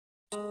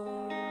Let's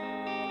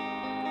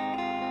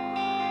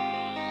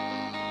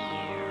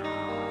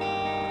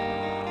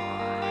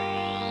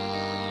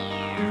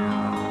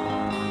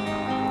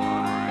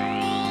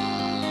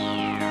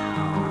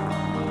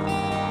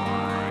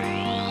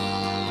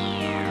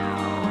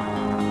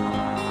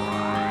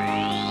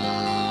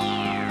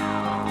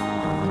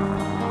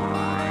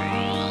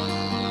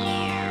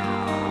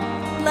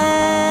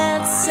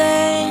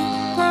say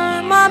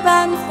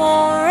perma-ban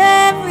for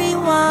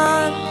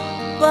everyone,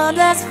 but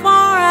as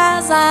far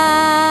as I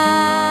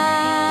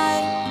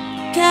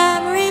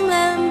can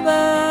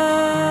remember,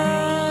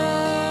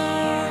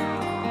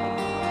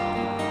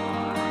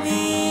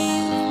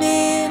 we've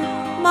been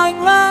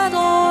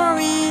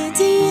migratory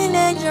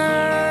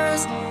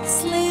teenagers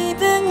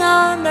sleeping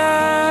under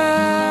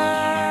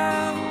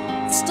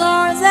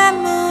stars and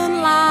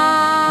moonlight.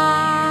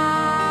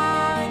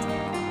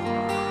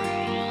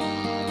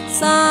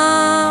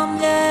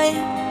 Someday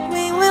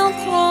we will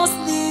cross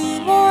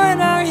the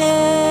border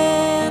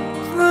yet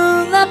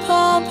through the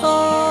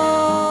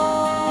pole,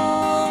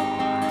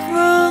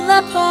 through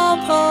the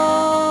pole.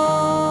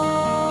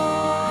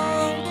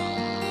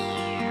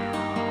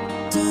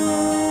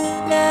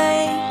 Today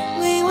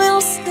we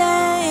will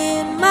stay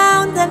in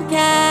mountain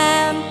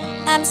camp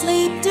and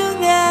sleep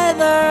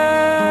together,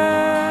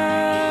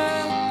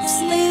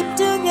 sleep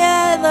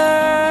together.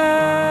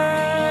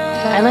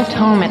 I left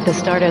home at the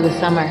start of the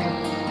summer.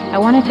 I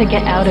wanted to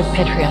get out of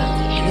Petria,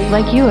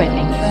 like you, I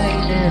think.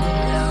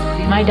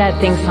 My dad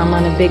thinks I'm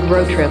on a big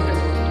road trip.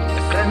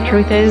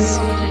 Truth is,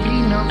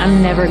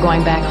 I'm never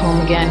going back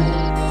home again.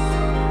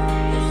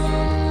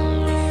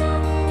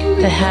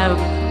 To have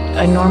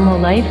a normal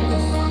life?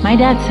 My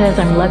dad says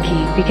I'm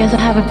lucky because I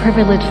have a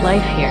privileged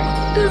life here.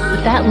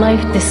 But that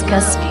life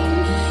disgusts me,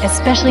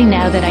 especially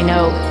now that I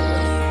know.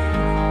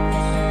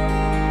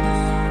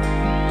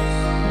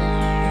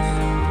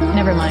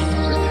 Never mind.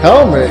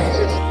 Tell me.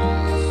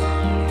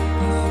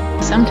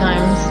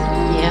 Sometimes,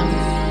 yeah.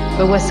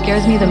 But what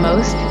scares me the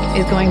most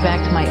is going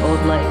back to my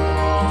old life.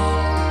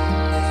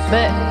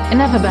 But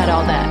enough about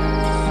all that.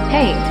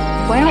 Hey,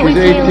 why don't we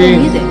play a little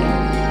music?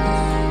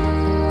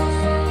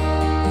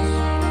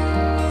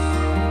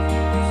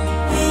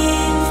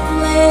 We've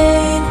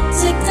played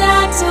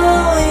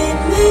tic-tac-toe in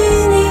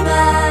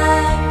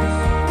minivan.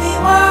 We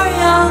were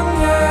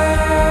younger.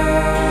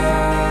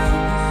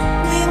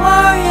 We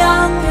were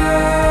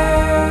younger.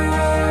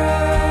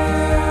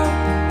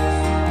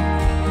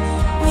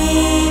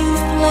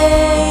 We've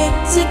played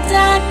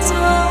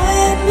tic-tac-toe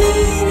in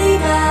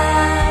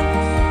minivan.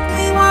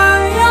 We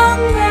were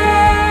younger.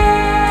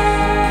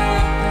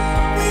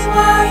 We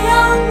were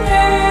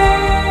younger.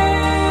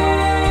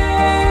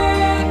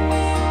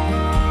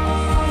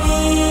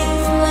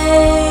 We've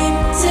played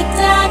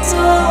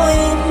tic-tac-toe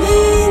in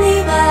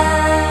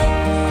minivan.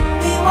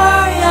 We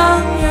were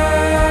younger.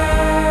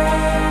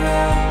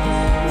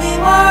 We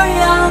were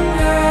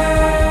younger.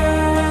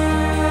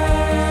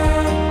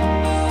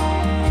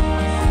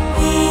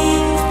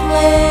 We've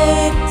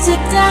played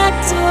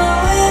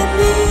tic-tac-toe in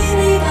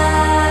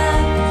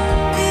minivan.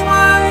 We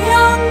were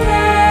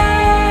younger.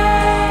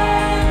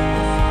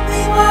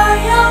 We were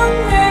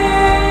younger.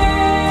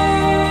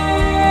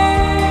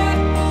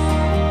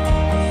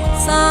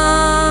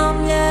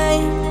 Someday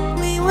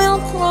we will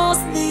cross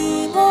the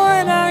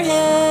border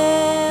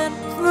yet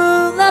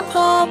through the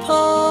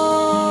pole.